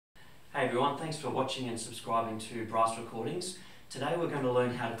Hey everyone, thanks for watching and subscribing to Brass Recordings. Today we're going to learn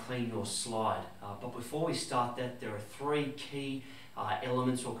how to clean your slide. But before we start that, there are three key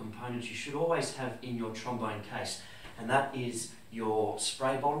elements or components you should always have in your trombone case. And that is your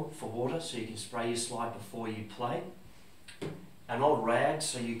spray bottle for water, so you can spray your slide before you play. An old rag,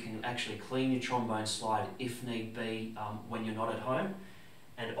 so you can actually clean your trombone slide if need be when you're not at home.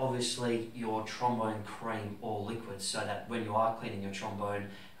 And obviously your trombone cream or liquid, so that when you are cleaning your trombone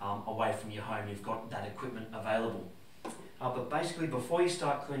away from your home, you've got that equipment available. But basically, before you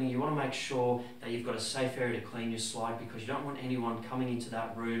start cleaning, you want to make sure that you've got a safe area to clean your slide, because you don't want anyone coming into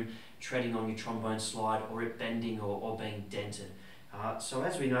that room treading on your trombone slide or it bending or being dented. So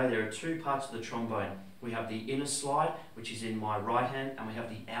as we know, there are two parts of the trombone. We have the inner slide, which is in my right hand, and we have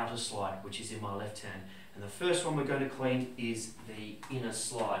the outer slide, which is in my left hand. And the first one we're going to clean is the inner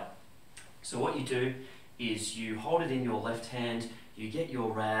slide. So what you do is you hold it in your left hand, you get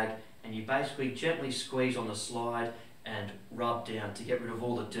your rag, and you basically gently squeeze on the slide and rub down to get rid of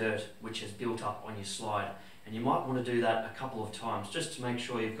all the dirt which has built up on your slide. And you might want to do that a couple of times just to make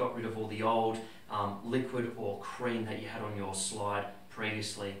sure you've got rid of all the old liquid or cream that you had on your slide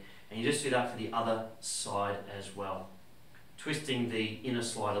previously. And you just do that for the other side as well, twisting the inner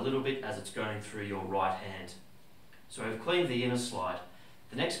slide a little bit as it's going through your right hand. So we've cleaned the inner slide.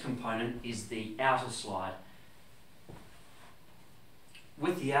 The next component is the outer slide.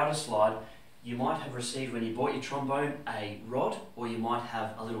 With the outer slide, you might have received, when you bought your trombone, a rod, or you might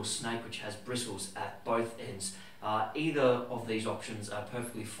have a little snake which has bristles at both ends. Either of these options are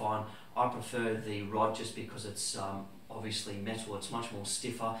perfectly fine. I prefer the rod just because it's obviously metal, it's much more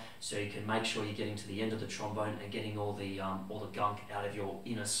stiffer, so you can make sure you're getting to the end of the trombone and getting all the gunk out of your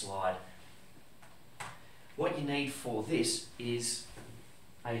inner slide. What you need for this is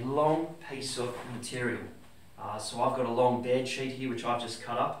a long piece of material. So I've got a long bed sheet here which I've just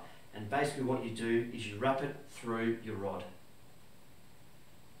cut up, and basically what you do is you wrap it through your rod.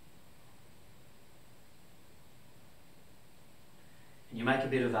 And you make a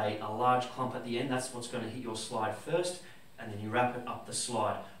bit of a large clump at the end. That's what's going to hit your slide first, and then you wrap it up the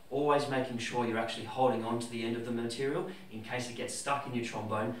slide. Always making sure you're actually holding on to the end of the material. In case it gets stuck in your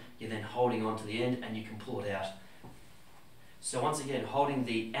trombone, you're then holding on to the end and you can pull it out. So once again, holding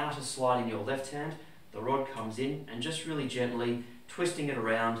the outer slide in your left hand, the rod comes in, and just really gently twisting it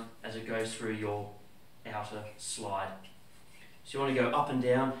around as it goes through your outer slide. So you want to go up and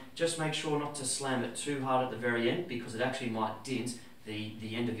down. Just make sure not to slam it too hard at the very end, because it actually might dent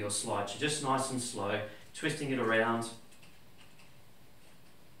the end of your slide. So just nice and slow, twisting it around,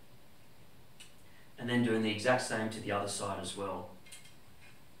 and then doing the exact same to the other side as well.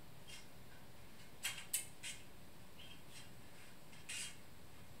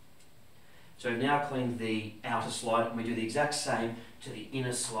 So we've now cleaned the outer slide, and we do the exact same to the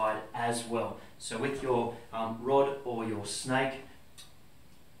inner slide as well. So with your rod or your snake,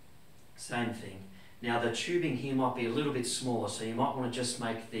 same thing. Now the tubing here might be a little bit smaller, so you might want to just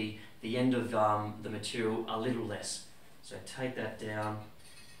make the end of the material a little less. So take that down.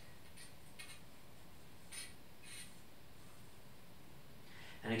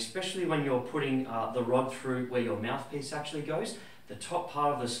 And especially when you're putting the rod through where your mouthpiece actually goes, the top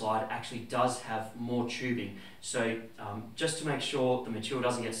part of the slide actually does have more tubing. So just to make sure the material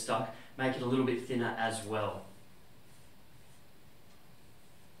doesn't get stuck, make it a little bit thinner as well.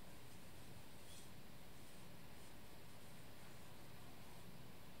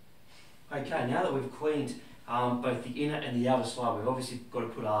 Okay, now that we've cleaned both the inner and the outer slide, we've obviously got to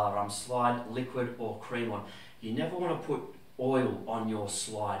put our slide liquid or cream on. You never want to put oil on your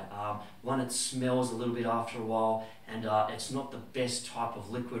slide. One, it smells a little bit after a while, and it's not the best type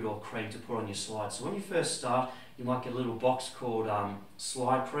of liquid or cream to put on your slide. So when you first start, you might get a little box called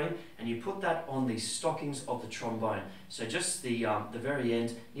slide cream, and you put that on the stockings of the trombone. So just the very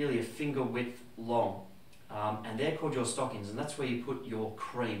end, nearly a finger width long. And they're called your stockings, and that's where you put your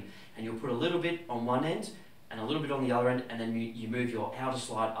cream. And you'll put a little bit on one end and a little bit on the other end, and then you move your outer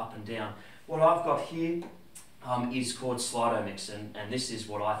slide up and down. What I've got here is called Slidomix, and this is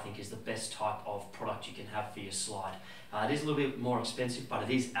what I think is the best type of product you can have for your slide. It is a little bit more expensive, but it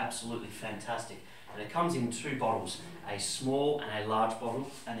is absolutely fantastic. And it comes in two bottles, a small and a large bottle,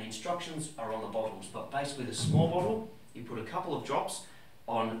 and the instructions are on the bottles. But basically the small bottle, you put a couple of drops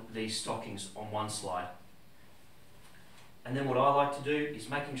on these stockings on one slide. And then what I like to do is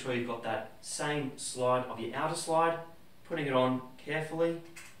making sure you've got that same slide of your outer slide, putting it on carefully,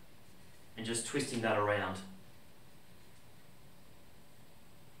 and just twisting that around.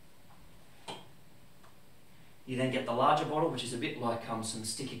 You then get the larger bottle, which is a bit like some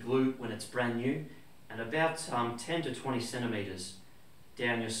sticky glue when it's brand new, and about 10 to 20 centimetres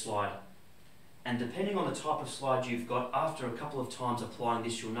down your slide. And depending on the type of slide you've got, after a couple of times applying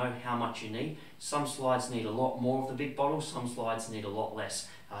this, you'll know how much you need. Some slides need a lot more of the big bottle, some slides need a lot less.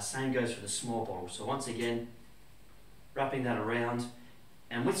 Same goes for the small bottle. So once again, wrapping that around.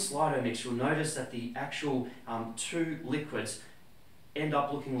 And with Slido Mix, you'll notice that the actual two liquids end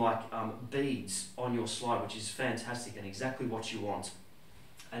up looking like beads on your slide, which is fantastic and exactly what you want.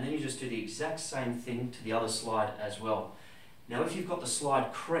 And then you just do the exact same thing to the other slide as well. Now if you've got the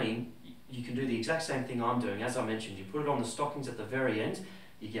slide cream, you can do the exact same thing I'm doing. As I mentioned, you put it on the stockings at the very end,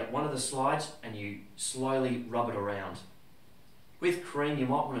 you get one of the slides and you slowly rub it around. With cream, you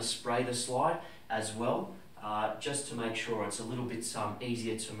might want to spray the slide as well, just to make sure it's a little bit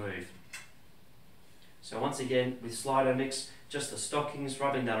easier to move. So once again, with Slido Mix, just the stockings,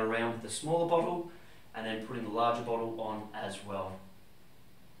 rubbing that around with the smaller bottle, and then putting the larger bottle on as well.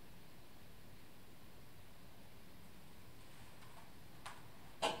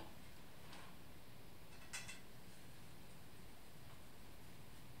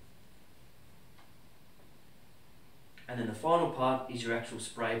 And then the final part is your actual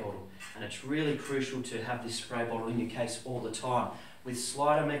spray bottle. And it's really crucial to have this spray bottle in your case all the time. With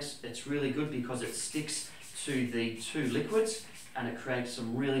Slido Mix, it's really good because it sticks to the two liquids and it creates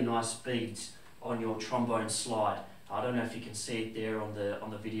some really nice beads on your trombone slide. I don't know if you can see it there on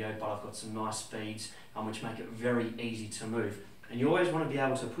the video, but I've got some nice beads which make it very easy to move. And you always want to be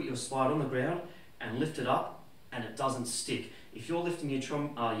able to put your slide on the ground and lift it up and it doesn't stick. If you're lifting your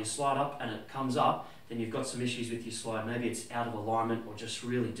slide up and it comes up, then you've got some issues with your slide. Maybe it's out of alignment or just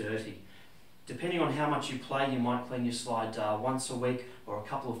really dirty. Depending on how much you play, you might clean your slide once a week or a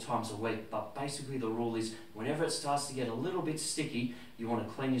couple of times a week, but basically the rule is whenever it starts to get a little bit sticky, you want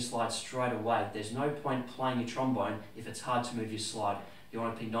to clean your slide straight away. There's no point playing your trombone if it's hard to move your slide. You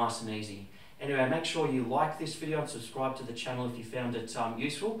want it to be nice and easy. Anyway, make sure you like this video and subscribe to the channel if you found it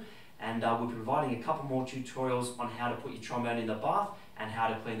useful. And we'll be providing a couple more tutorials on how to put your trombone in the bath and how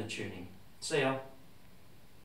to clean the tuning. See ya!